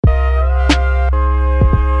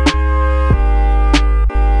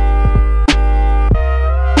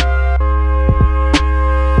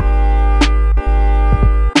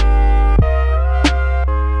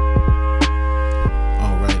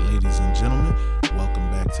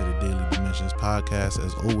podcast.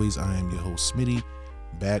 As always, I am your host, Smitty,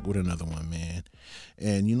 back with another one, man.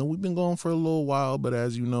 And, we've been going for a little while, but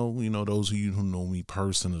as you know, those of you who know me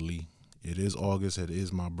personally, it is August. It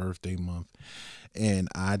is my birthday month. And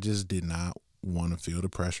I just did not want to feel the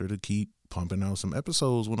pressure to keep pumping out some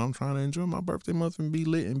episodes when I'm trying to enjoy my birthday month and be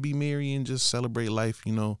lit and be merry and just celebrate life,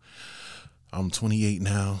 I'm 28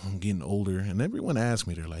 now. I'm getting older. And everyone asks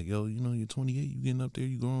me, they're like, yo, you're 28, you getting up there,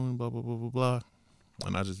 you growing, blah, blah, blah, blah, blah.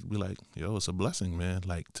 And I just be like, yo, it's a blessing, man.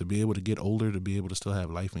 Like, to be able to get older, to be able to still have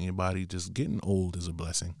life in your body, just getting old is a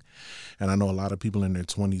blessing. And I know a lot of people in their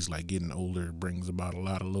 20s, like, getting older brings about a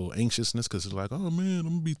lot of little anxiousness because it's like, oh, man, I'm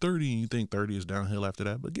going to be 30. And you think 30 is downhill after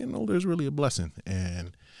that. But getting older is really a blessing.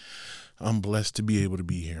 And I'm blessed to be able to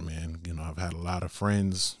be here, man. I've had a lot of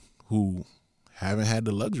friends who haven't had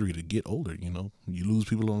the luxury to get older. You lose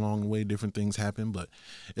people along the way, different things happen, but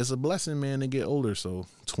it's a blessing, man, to get older. So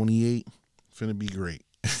 28, finna be great.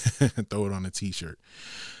 Throw it on a t-shirt.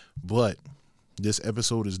 But this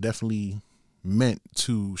episode is definitely meant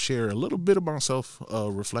to share a little bit of myself,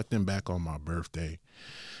 reflecting back on my birthday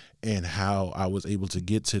and how I was able to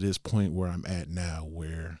get to this point where I'm at now,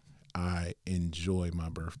 where I enjoy my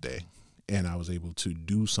birthday. And I was able to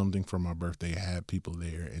do something for my birthday, have people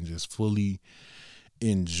there, and just fully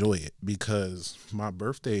enjoy it. Because my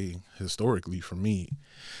birthday, historically for me,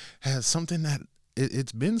 has something that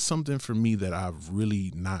it's been something for me that I've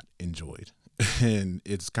really not enjoyed. And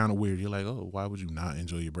it's kind of weird. You're like, oh, why would you not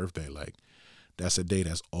enjoy your birthday? Like, that's a day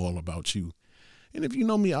that's all about you. And if you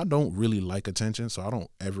know me, I don't really like attention, so I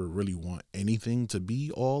don't ever really want anything to be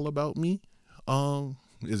all about me.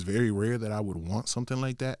 It's very rare that I would want something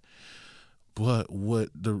like that. But what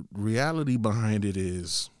the reality behind it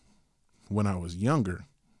is, when I was younger,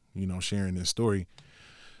 sharing this story,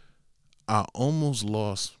 I almost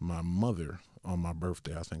lost my mother on my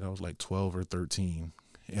birthday. I think I was like 12 or 13.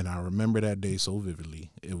 And I remember that day so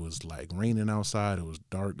vividly. It was like raining outside. It was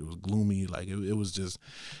dark. It was gloomy. Like it was just,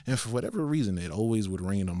 and for whatever reason, it always would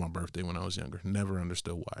rain on my birthday when I was younger. Never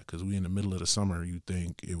understood why. Because we in the middle of the summer, you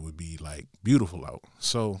think it would be like beautiful out.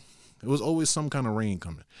 So it was always some kind of rain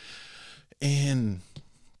coming. And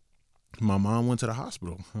my mom went to the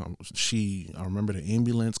hospital. I remember the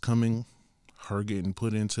ambulance coming, her getting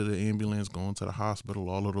put into the ambulance, going to the hospital,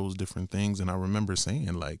 all of those different things. And I remember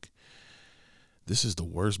saying, like, this is the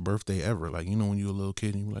worst birthday ever. Like, when you're a little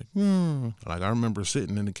kid and you're like, Like, I remember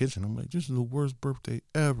sitting in the kitchen. I'm like, this is the worst birthday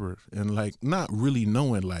ever. And, like, not really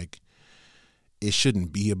knowing, like, it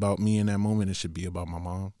shouldn't be about me in that moment. It should be about my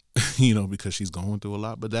mom, because she's going through a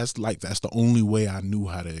lot. But that's the only way I knew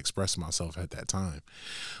how to express myself at that time,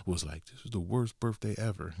 was like, this is the worst birthday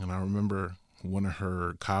ever. And I remember one of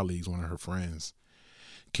her colleagues, one of her friends,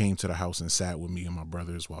 came to the house and sat with me and my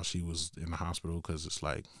brothers while she was in the hospital, because it's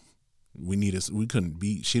like, we couldn't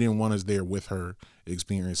be, she didn't want us there with her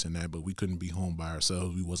experiencing that, but we couldn't be home by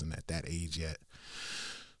ourselves. We wasn't at that age yet.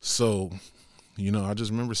 So, I just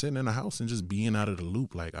remember sitting in the house and just being out of the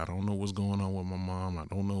loop. Like, I don't know what's going on with my mom. I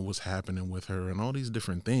don't know what's happening with her and all these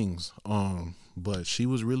different things. But she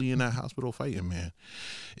was really in that hospital fighting, man.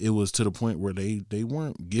 It was to the point where they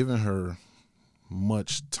weren't giving her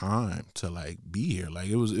much time to, like, be here. Like,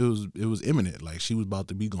 it was imminent. Like, she was about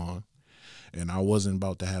to be gone. And I wasn't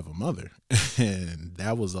about to have a mother. And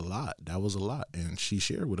that was a lot. And she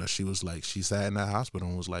shared with us. She was like, she sat in that hospital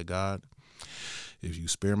and was like, God, if you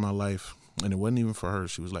spare my life, and it wasn't even for her.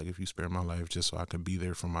 She was like, if you spare my life just so I could be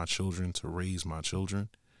there for my children, to raise my children,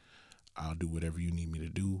 I'll do whatever you need me to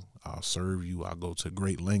do. I'll serve you. I'll go to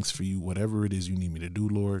great lengths for you, whatever it is you need me to do,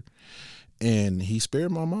 Lord. And he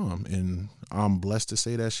spared my mom. And I'm blessed to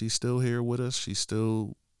say that she's still here with us.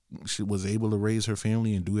 She was able to raise her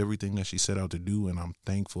family and do everything that she set out to do. And I'm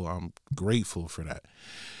thankful. I'm grateful for that.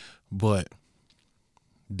 But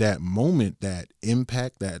that moment, that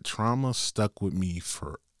impact, that trauma stuck with me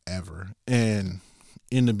forever. And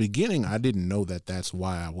in the beginning, I didn't know that that's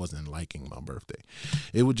why I wasn't liking my birthday.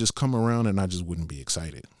 It would just come around and I just wouldn't be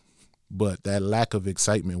excited. But that lack of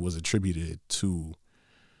excitement was attributed to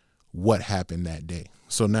what happened that day.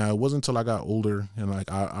 So now it wasn't until I got older and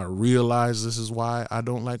like I realized this is why I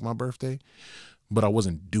don't like my birthday, but I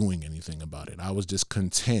wasn't doing anything about it. I was just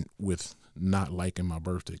content with not liking my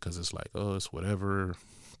birthday, because it's like, oh, it's whatever.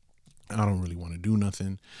 I don't really want to do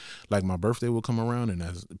nothing. Like, my birthday will come around and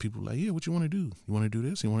as people are like, yeah, what you want to do? You want to do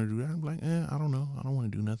this? You want to do that? I'm like, I don't know. I don't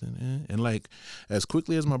want to do nothing. And like, as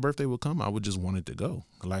quickly as my birthday would come, I would just want it to go.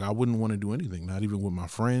 Like, I wouldn't want to do anything, not even with my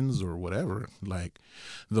friends or whatever. Like,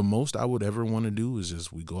 the most I would ever want to do is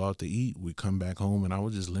just, we go out to eat, we come back home, and I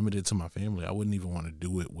would just limit it to my family. I wouldn't even want to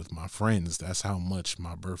do it with my friends. That's how much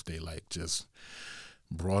my birthday, like, just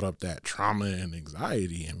brought up that trauma and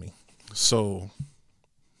anxiety in me. So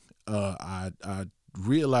I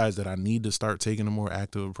realized that I need to start taking a more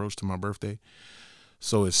active approach to my birthday.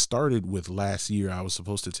 So it started with last year. I was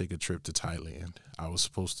supposed to take a trip to Thailand. I was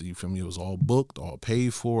supposed to, you feel me? It was all booked, all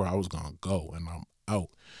paid for. I was gonna go, and I'm out.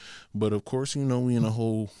 But of course, we in a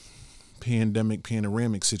whole pandemic,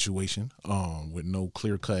 panoramic situation, with no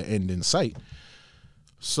clear cut end in sight.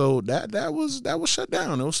 So that was shut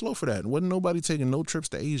down. It was slow for that. Wasn't nobody taking no trips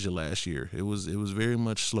to Asia last year. It was very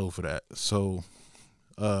much slow for that. So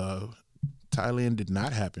uh, Thailand did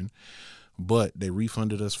not happen, but they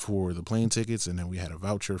refunded us for the plane tickets, and then we had a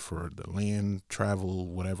voucher for the land travel,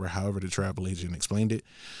 whatever, however the travel agent explained it.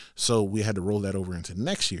 So we had to roll that over into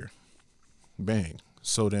next year. Bang.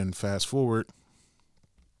 So then fast forward,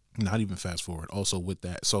 not even fast forward, also with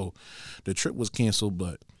that. So the trip was canceled,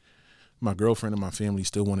 but my girlfriend and my family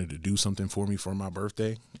still wanted to do something for me for my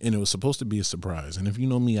birthday, and it was supposed to be a surprise. And if you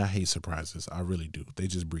know me, I hate surprises. I really do. They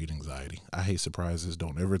just breed anxiety. I hate surprises.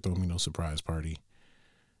 Don't ever throw me no surprise party.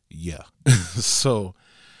 Yeah. So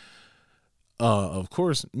of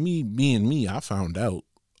course, me being me, I found out,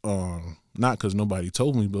 not because nobody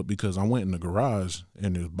told me, but because I went in the garage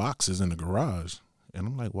and there's boxes in the garage, and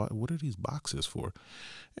I'm like, what are these boxes for?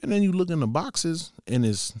 And then you look in the boxes and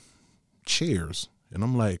it's chairs, and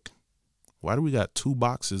I'm like, why do we got two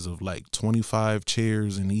boxes of like 25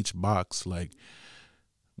 chairs in each box? Like,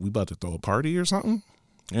 we about to throw a party or something?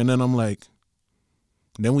 And then I'm like,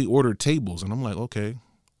 then we ordered tables, and I'm like, okay,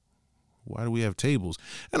 why do we have tables?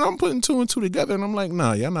 And I'm putting two and two together, and I'm like,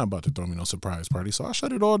 nah, y'all not about to throw me no surprise party. So I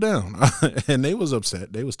shut it all down. And they was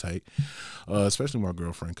upset. They was tight, especially my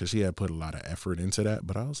girlfriend, because she had put a lot of effort into that.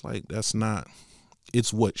 But I was like, that's not,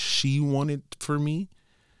 it's what she wanted for me,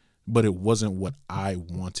 but it wasn't what I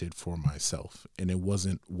wanted for myself. And it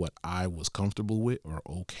wasn't what I was comfortable with or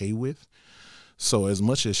okay with. So as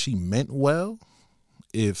much as she meant well,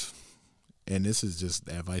 if, and this is just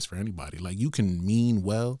advice for anybody, like, you can mean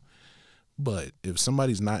well, but if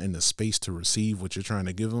somebody's not in the space to receive what you're trying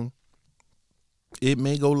to give them, it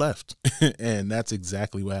may go left. And that's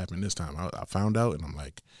exactly what happened this time. I found out, and I'm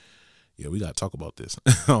like, yeah, we got to talk about this.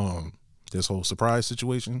 This whole surprise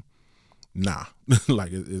situation, nah. Like,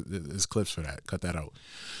 it's clips for that. Cut that out.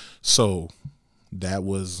 So it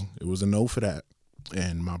was a no for that.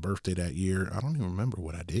 And my birthday that year, I don't even remember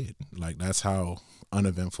what I did. Like, that's how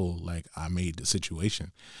uneventful, like, I made the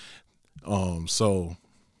situation. So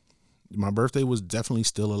my birthday was definitely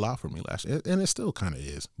still a lot for me last year, and it still kind of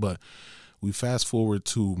is. But we fast forward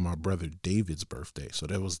to my brother David's birthday. So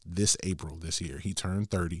that was this April this year. He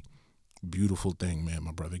turned 30. Beautiful thing, man.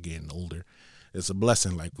 My brother getting older. It's a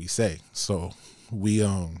blessing, like we say. So we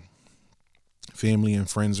family and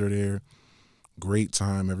friends are there. Great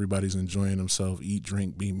time. Everybody's enjoying themselves. Eat,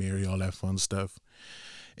 drink, be merry, all that fun stuff.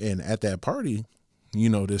 And at that party,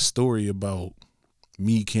 this story about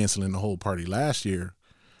me canceling the whole party last year,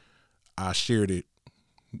 I shared it.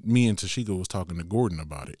 Me and Tashika was talking to Gordon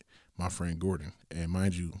about it, my friend Gordon. And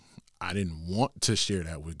mind you, I didn't want to share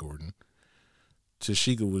that with Gordon.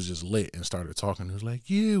 Tashika was just lit and started talking. It was like,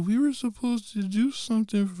 yeah, we were supposed to do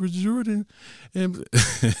something for Jordan. And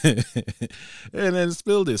and then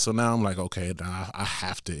spilled it. So now I'm like, okay, now I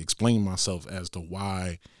have to explain myself as to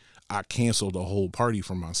why I canceled the whole party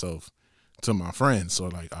for myself to my friends. So,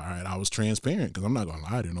 like, all right, I was transparent because I'm not going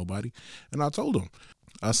to lie to nobody. And I told them,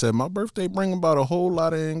 I said, my birthday bring about a whole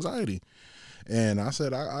lot of anxiety. And I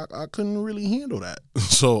said, I couldn't really handle that.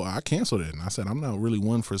 So I canceled it. And I said, I'm not really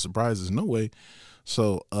one for surprises. No way.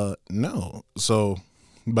 So, no. So,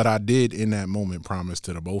 but I did in that moment promise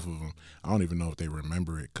to the both of them. I don't even know if they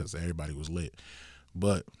remember it because everybody was lit.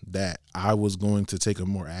 But that I was going to take a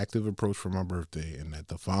more active approach for my birthday, and that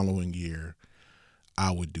the following year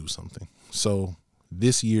I would do something. So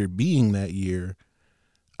this year being that year,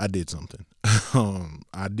 I did something.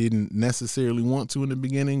 I didn't necessarily want to in the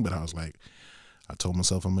beginning, but I was like, I told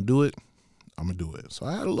myself I'm gonna do it. I'm gonna do it. So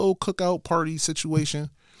I had a little cookout party situation,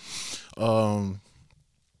 and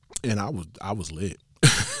I was lit.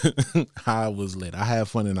 I was lit. I had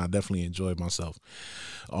fun, and I definitely enjoyed myself.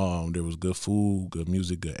 There was good food, good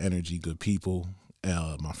music, good energy, good people.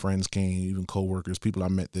 My friends came, even coworkers, people I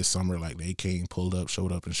met this summer, like, they came, pulled up,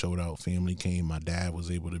 showed up, and showed out. Family came. My dad was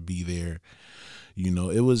able to be there.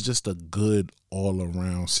 It was just a good all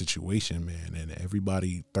around situation, man. And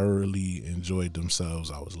everybody thoroughly enjoyed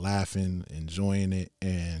themselves. I was laughing, enjoying it.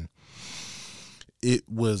 And it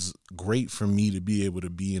was great for me to be able to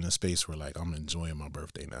be in a space where, like, I'm enjoying my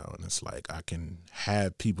birthday now. And it's like, I can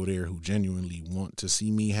have people there who genuinely want to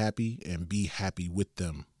see me happy and be happy with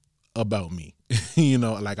them about me. You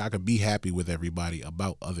know, like I could be happy with everybody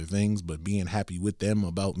about other things, but being happy with them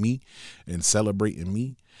about me and celebrating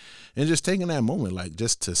me and just taking that moment, like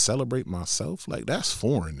just to celebrate myself, like that's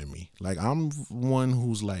foreign to me. Like I'm one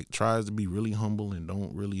who's like tries to be really humble and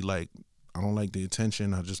don't really like, I don't like the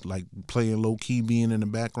attention. I just like playing low key, being in the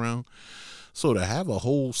background. So to have a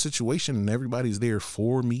whole situation and everybody's there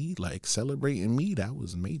for me, like celebrating me, that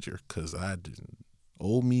was major because I didn't.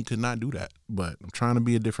 Old me could not do that, but I'm trying to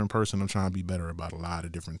be a different person. I'm trying to be better about a lot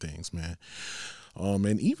of different things, man.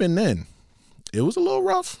 And even then, it was a little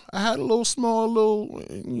rough. I had a little small, little,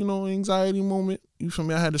 anxiety moment. You feel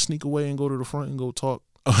me? I had to sneak away and go to the front and go talk,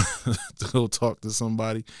 to go talk to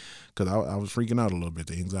somebody, because I was freaking out a little bit.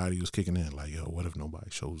 The anxiety was kicking in. Like, yo, what if nobody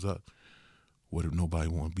shows up? What if nobody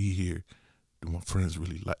want to be here? Do my friends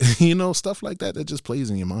really like, stuff like that just plays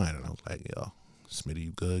in your mind. And I was like, yo, Smitty,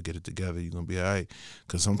 you good? Get it together. You're going to be all right.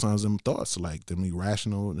 Because sometimes them thoughts, like them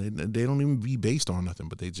irrational, they don't even be based on nothing,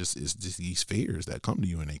 but it's just these fears that come to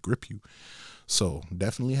you and they grip you. So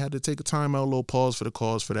definitely had to take a time out, a little pause for the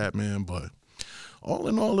cause for that, man. But all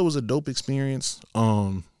in all, it was a dope experience.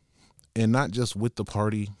 And not just with the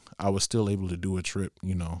party, I was still able to do a trip,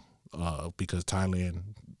 because Thailand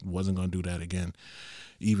wasn't going to do that again.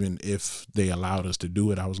 Even if they allowed us to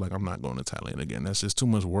do it, I was like, I'm not going to Thailand again. That's just too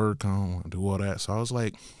much work. I don't want to do all that. So I was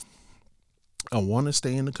like, I want to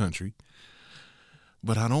stay in the country,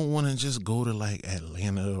 but I don't want to just go to like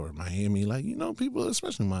Atlanta or Miami. Like, people,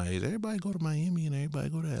 especially my age, everybody go to Miami and everybody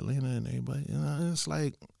go to Atlanta and everybody, it's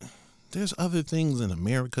like, there's other things in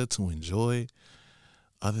America to enjoy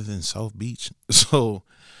other than South Beach. So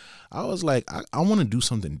I was like, I want to do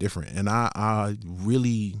something different. And I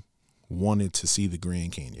really wanted to see the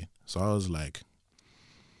Grand Canyon. So I was like,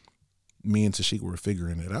 me and Tashika were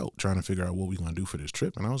figuring it out, trying to figure out what we're going to do for this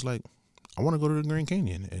trip. And I was like, I want to go to the Grand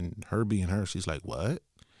Canyon. And her being her, she's like, what?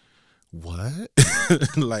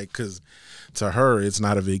 Like, because to her, it's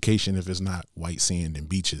not a vacation if it's not white sand and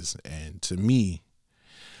beaches. And to me,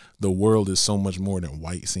 the world is so much more than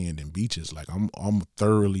white sand and beaches. Like I'm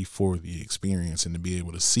thoroughly for the experience and to be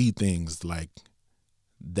able to see things like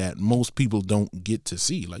that most people don't get to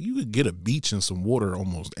see. Like you could get a beach and some water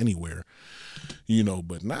almost anywhere,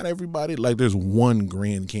 but not everybody. Like there's one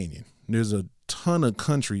Grand Canyon. There's a ton of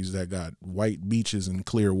countries that got white beaches and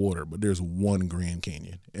clear water, but there's one Grand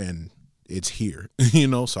Canyon and it's here,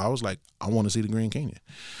 So I was like, I want to see the Grand Canyon.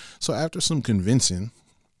 So after some convincing,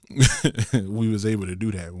 we was able to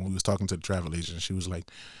do that. When we was talking to the travel agent, she was like,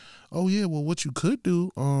 oh yeah, well what you could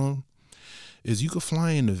do is you could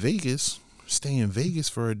fly into Vegas, stay in Vegas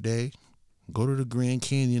for a day, go to the Grand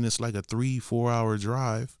Canyon. It's like a 3-4 hour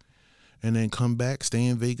drive, and then come back, stay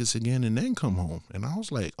in Vegas again, and then come home. And I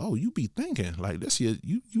was like, oh, you be thinking like this,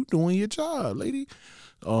 you doing your job, lady.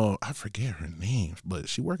 I forget her name, but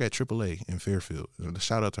she worked at AAA in Fairfield.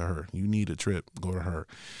 Shout out to her. You need a trip, go to her.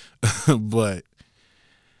 But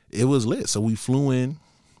it was lit. So we flew in,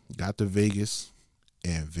 got to Vegas,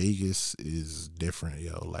 and Vegas is different,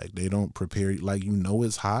 yo. Like they don't prepare you, like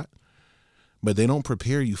it's hot, but they don't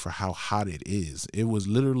prepare you for how hot it is. It was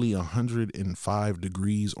literally 105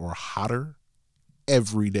 degrees or hotter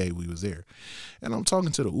every day we was there. And I'm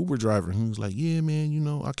talking to the Uber driver, and he was like, yeah, man,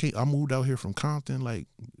 I moved out here from Compton like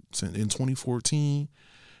in 2014.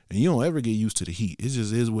 And you don't ever get used to the heat. It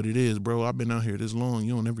just is what it is, bro. I've been out here this long.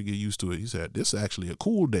 You don't ever get used to it. He said, this is actually a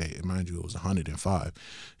cool day. And mind you, it was 105.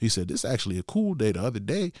 He said, this is actually a cool day. The other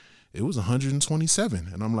day, it was 127.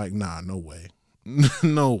 And I'm like, nah, no way.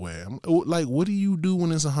 No way. I'm like, what do you do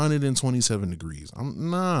when it's 127 degrees?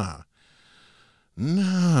 Nah.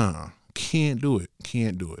 Can't do it.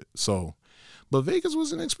 So, but Vegas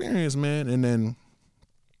was an experience, man. And then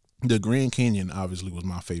the Grand Canyon obviously was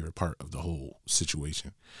my favorite part of the whole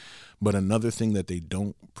situation. But another thing that they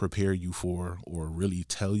don't prepare you for or really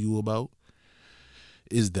tell you about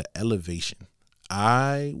is the elevation.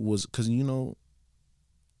 Because,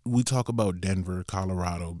 we talk about Denver,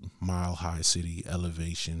 Colorado, mile high city,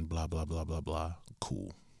 elevation, blah, blah, blah, blah, blah.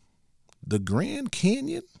 Cool. The Grand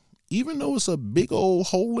Canyon, even though it's a big old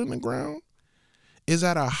hole in the ground, is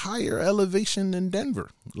at a higher elevation than Denver.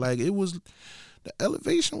 Like the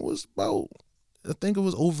elevation was about, I think it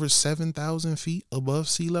was over 7,000 feet above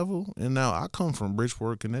sea level. And now I come from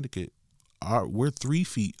Bridgeport, Connecticut. We're 3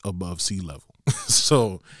 feet above sea level.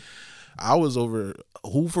 So I was over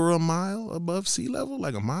a mile above sea level,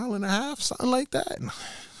 like 1.5 miles, something like that.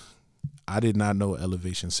 I did not know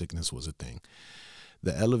elevation sickness was a thing.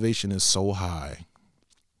 The elevation is so high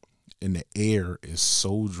and the air is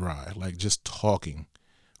so dry. Like just talking,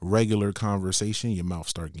 regular conversation, your mouth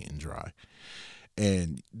start getting dry.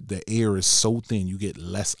 and the air is so thin, you get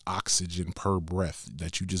less oxygen per breath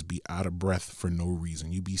that you just be out of breath for no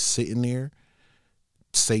reason. You be sitting there,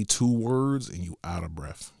 say 2 words, and you out of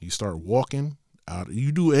breath. You start walking,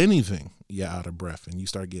 you do anything, you're out of breath, and you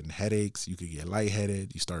start getting headaches. You could get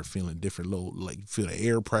lightheaded. You start feeling different, like you feel the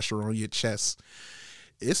air pressure on your chest.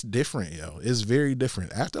 It's different, yo. It's very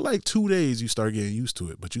different. After like 2 days, you start getting used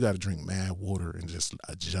to it, but you got to drink mad water and just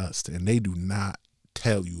adjust. And they do not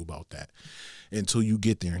tell you about that until you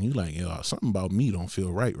get there, and you're like, yo, something about me don't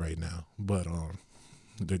feel right now. But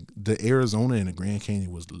the Arizona and the Grand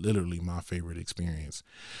Canyon was literally my favorite experience.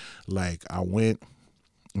 Like, I went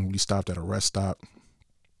and we stopped at a rest stop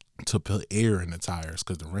to put air in the tires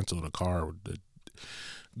because the rental of the car,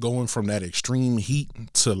 going from that extreme heat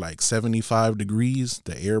to like 75 degrees,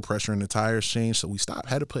 the air pressure in the tires changed. So we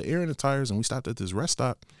had to put air in the tires, and we stopped at this rest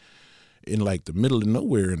stop in like the middle of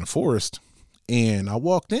nowhere in the forest. And I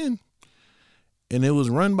walked in, and it was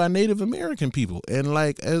run by Native American people. And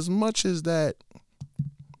like, as much as that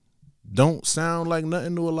don't sound like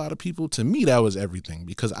nothing to a lot of people, to me that was everything,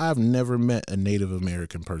 because I've never met a Native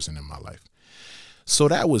American person in my life. So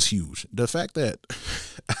that was huge. The fact that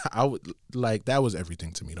that was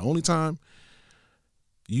everything to me. The only time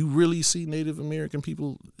you really see Native American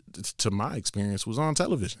people, to my experience, was on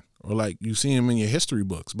television, or like you see them in your history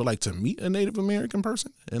books. But like, to meet a Native American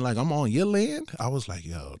person and like I'm on your land, I was like,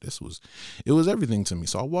 yo, it was everything to me.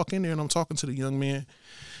 So I walk in there and I'm talking to the young man,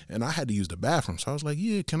 and I had to use the bathroom. So I was like,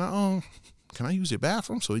 yeah, can I use your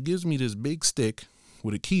bathroom? So he gives me this big stick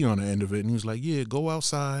with a key on the end of it, and he was like, yeah, go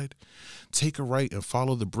outside, take a right, and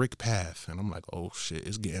follow the brick path. And I'm like, oh shit,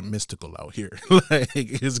 it's getting mystical out here. Like,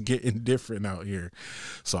 it's getting different out here.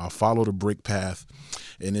 So I follow the brick path,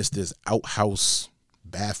 and it's this outhouse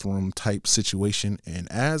bathroom type situation.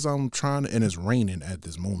 And as I'm and it's raining at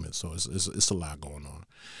this moment, so it's a lot going on.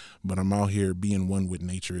 But I'm out here being one with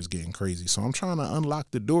nature. Is getting crazy. So I'm trying to unlock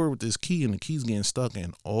the door with this key, and the key's getting stuck,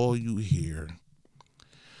 and all you hear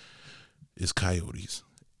is coyotes.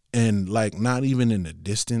 And like, not even in the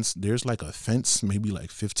distance, there's like a fence maybe like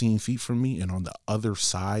 15 feet from me, and on the other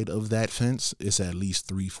side of that fence it's at least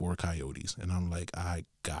 3-4 coyotes. And I'm like, I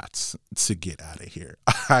got to get out of here.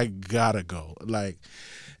 I gotta go. Like,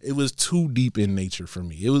 it was too deep in nature for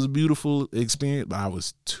me. It was a beautiful experience, but I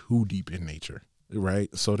was too deep in nature, right?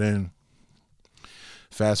 So then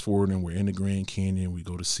fast forward, and we're in the Grand Canyon. We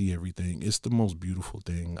go to see everything. It's the most beautiful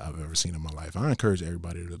thing I've ever seen in my life. I encourage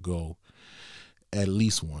everybody to go at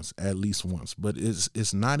least once. But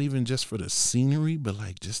it's not even just for the scenery, but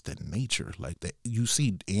like just the nature. Like, that you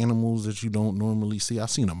see animals that you don't normally see. I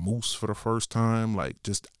seen a moose for the first time, like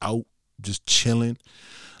just out, just chilling.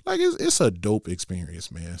 Like, it's a dope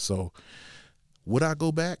experience, man. So would I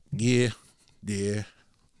go back? Yeah.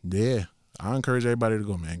 I encourage everybody to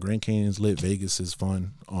go, man. Grand Canyon's lit. Vegas is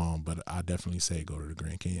fun. But I definitely say go to the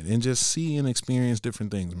Grand Canyon and just see and experience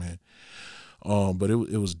different things, man. But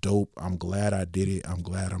it was dope. I'm glad I did it. I'm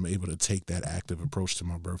glad I'm able to take that active approach to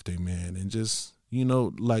my birthday, man. And just,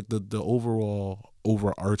 like the overall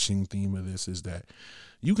overarching theme of this is that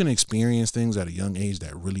you can experience things at a young age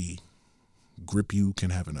that really grip you,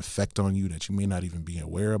 can have an effect on you that you may not even be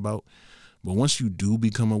aware about. But once you do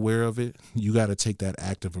become aware of it, you got to take that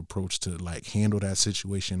active approach to like handle that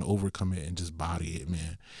situation, overcome it, and just body it,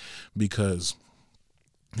 man. Because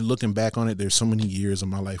looking back on it, there's so many years of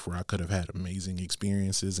my life where I could have had amazing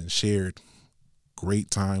experiences and shared great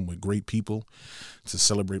time with great people to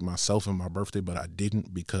celebrate myself and my birthday, but I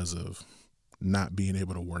didn't because of not being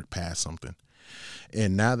able to work past something.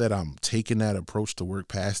 And now that I'm taking that approach to work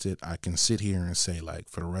past it, I can sit here and say, like,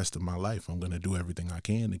 for the rest of my life, I'm going to do everything I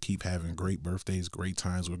can to keep having great birthdays, great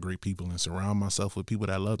times with great people, and surround myself with people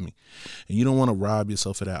that love me. And you don't want to rob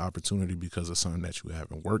yourself of that opportunity because of something that you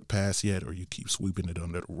haven't worked past yet, or you keep sweeping it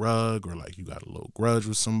under the rug, or like you got a little grudge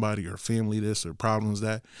with somebody, or family this, or problems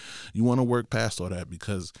that. You want to work past all that,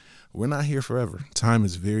 because we're not here forever. Time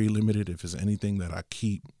is very limited. If it's anything that I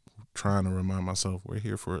keep trying to remind myself, we're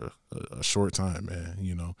here for a short time,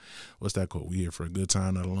 man. What's that quote? We here for a good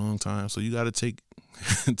time, not a long time. So you got to take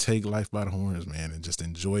life by the horns, man, and just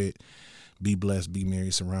enjoy it. Be blessed, be merry,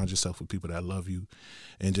 surround yourself with people that love you,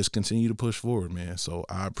 and just continue to push forward, man. So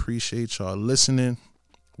I appreciate y'all listening.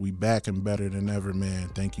 We back and better than ever, man.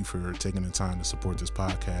 Thank you for taking the time to support this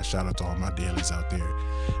podcast. Shout out to all my dailies out there.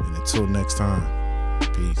 And until next time,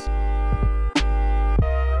 peace.